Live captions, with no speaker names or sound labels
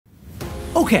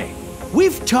Okay,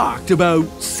 we've talked about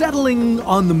settling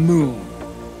on the moon,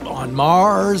 on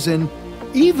Mars, and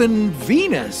even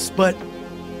Venus, but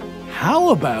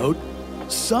how about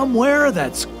somewhere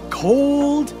that's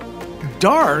cold,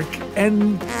 dark,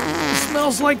 and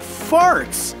smells like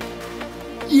farts?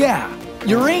 Yeah,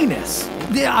 Uranus.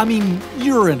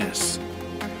 Uranus.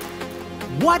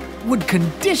 What would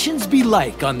conditions be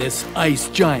like on this ice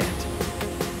giant?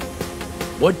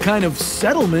 What kind of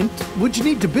settlement would you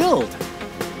need to build?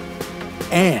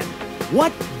 And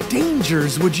what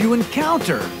dangers would you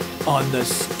encounter on the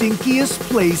stinkiest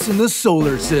place in the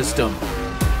solar system?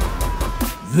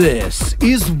 This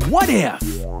is What If,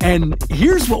 and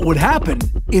here's what would happen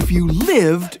if you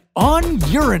lived on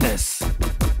Uranus.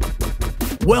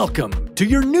 Welcome to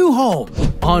your new home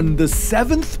on the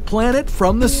 7th planet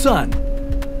from the Sun.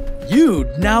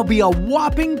 You'd now be a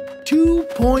whopping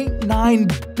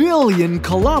 2.9 billion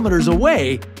kilometers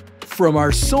away from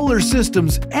our solar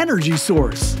system's energy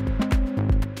source.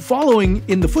 Following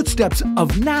in the footsteps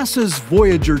of NASA's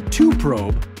Voyager 2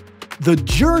 probe, the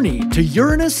journey to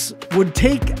Uranus would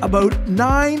take about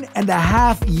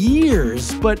 9.5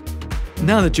 years, but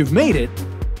now that you've made it,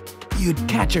 you'd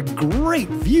catch a great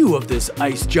view of this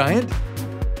ice giant.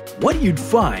 What you'd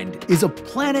find is a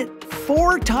planet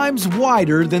 4 times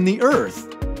wider than the Earth,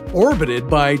 orbited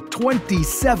by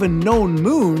 27 known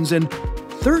moons and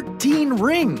 13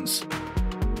 rings.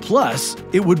 Plus,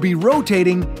 it would be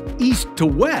rotating east to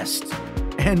west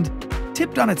and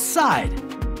tipped on its side.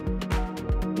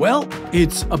 Well,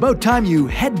 it's about time you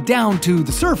head down to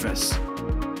the surface.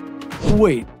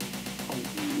 Wait,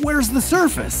 where's the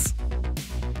surface?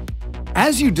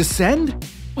 As you descend,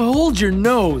 hold your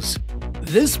nose.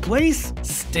 This place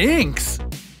stinks.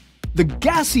 The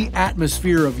gassy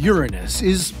atmosphere of Uranus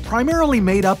is primarily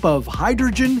made up of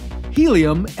hydrogen,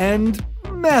 helium, and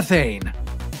methane.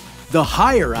 The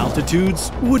higher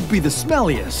altitudes would be the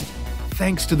smelliest,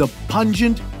 thanks to the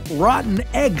pungent, rotten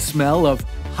egg smell of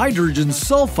hydrogen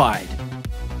sulfide.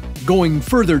 Going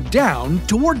further down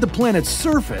toward the planet's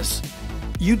surface,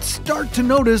 you'd start to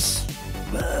notice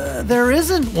there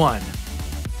isn't one.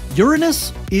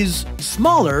 Uranus is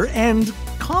smaller and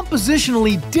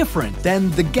compositionally different than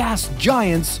the gas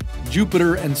giants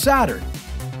Jupiter and Saturn.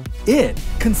 It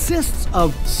consists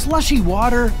of slushy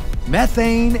water,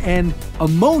 methane, and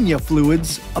ammonia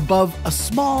fluids above a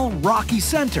small rocky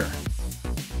center.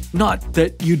 Not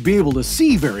that you'd be able to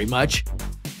see very much.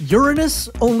 Uranus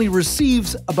only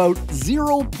receives about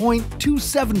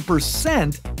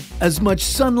 0.27% as much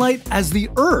sunlight as the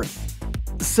Earth,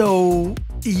 so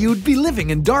you'd be living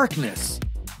in darkness.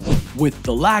 With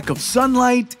the lack of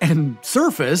sunlight and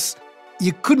surface,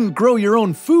 you couldn't grow your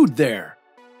own food there.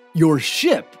 Your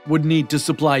ship would need to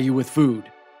supply you with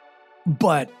food.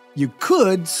 But you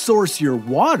could source your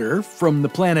water from the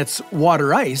planet's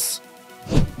water ice.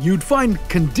 You'd find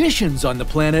conditions on the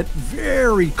planet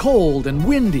very cold and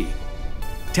windy.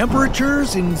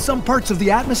 Temperatures in some parts of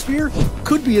the atmosphere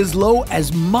could be as low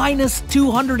as minus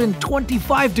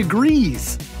 225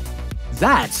 degrees.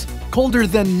 That's colder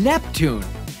than Neptune,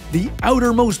 the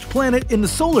outermost planet in the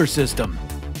solar system.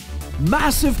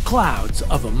 Massive clouds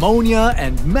of ammonia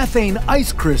and methane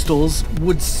ice crystals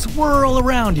would swirl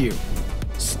around you.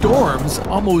 Storms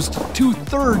almost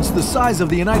 2/3 the size of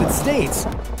the United States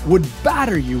would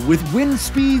batter you with wind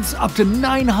speeds up to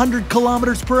 900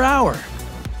 kilometers per hour.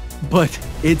 But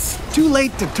it's too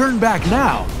late to turn back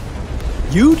now.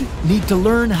 You'd need to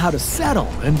learn how to settle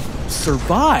and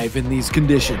survive in these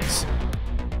conditions.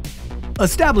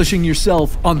 Establishing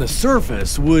yourself on the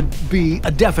surface would be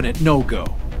a definite no-go,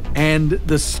 and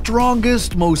the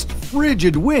strongest, most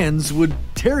frigid winds would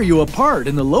tear you apart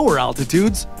in the lower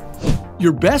altitudes.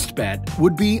 Your best bet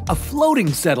would be a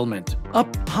floating settlement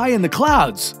up high in the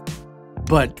clouds.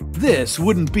 But this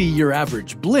wouldn't be your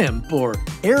average blimp or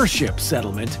airship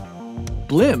settlement.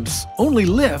 Blimps only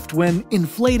lift when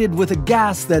inflated with a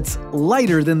gas that's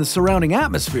lighter than the surrounding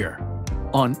atmosphere.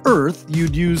 On Earth,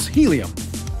 you'd use helium.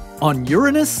 On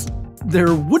Uranus,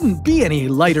 there wouldn't be any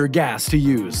lighter gas to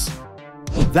use.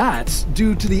 That's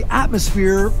due to the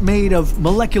atmosphere made of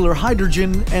molecular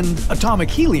hydrogen and atomic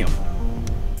helium.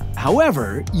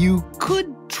 However, you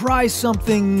could try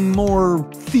something more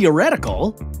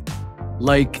theoretical,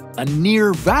 like a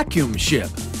near-vacuum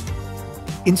ship.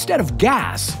 Instead of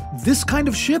gas, this kind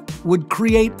of ship would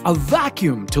create a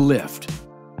vacuum to lift.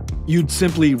 You'd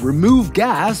simply remove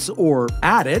gas or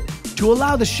add it to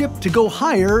allow the ship to go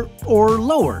higher or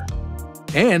lower.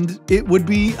 And it would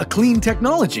be a clean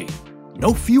technology.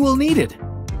 No fuel needed.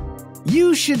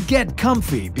 You should get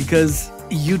comfy because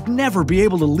you'd never be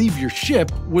able to leave your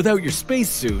ship without your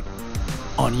spacesuit.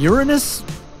 On Uranus,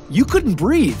 you couldn't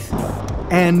breathe.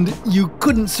 And you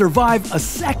couldn't survive a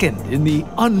second in the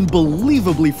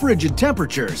unbelievably frigid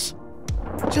temperatures.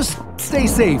 Just stay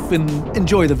safe and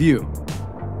enjoy the view.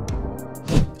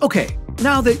 Okay,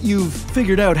 now that you've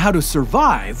figured out how to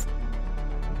survive,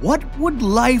 what would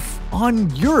life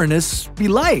on Uranus be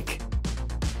like?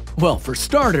 Well, for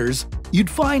starters, you'd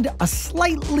find a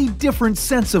slightly different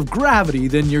sense of gravity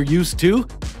than you're used to.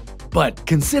 But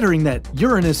considering that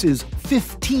Uranus is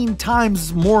 15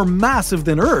 times more massive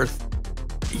than Earth,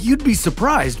 you'd be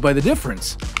surprised by the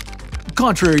difference.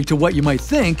 Contrary to what you might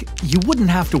think, you wouldn't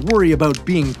have to worry about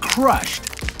being crushed.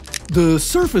 The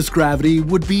surface gravity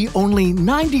would be only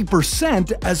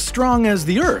 90% as strong as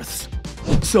the Earth's.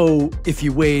 So if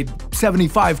you weighed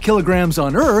 75 kilograms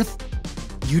on Earth,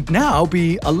 you'd now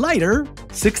be a lighter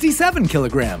 67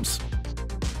 kilograms.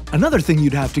 Another thing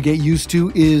you'd have to get used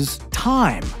to is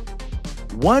time.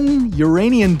 One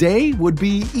Uranian day would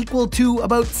be equal to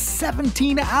about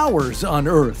 17 hours on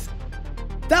Earth.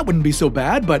 That wouldn't be so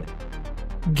bad, but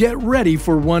get ready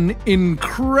for one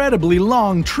incredibly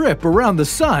long trip around the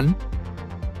Sun.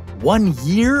 1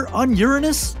 year on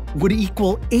Uranus would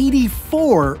equal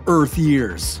 84 Earth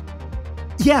years.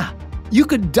 Yeah, you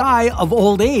could die of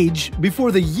old age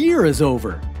before the year is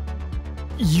over.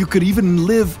 You could even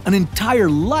live an entire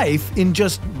life in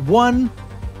just one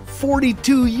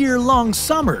 42-year-long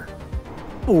summer.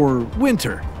 Or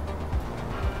winter.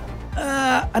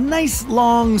 A nice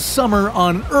long summer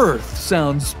on Earth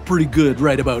sounds pretty good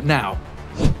right about now.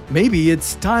 Maybe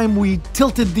it's time we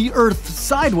tilted the Earth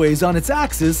sideways on its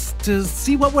axis to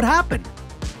see what would happen.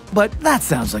 But that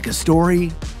sounds like a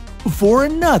story for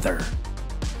another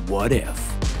What If.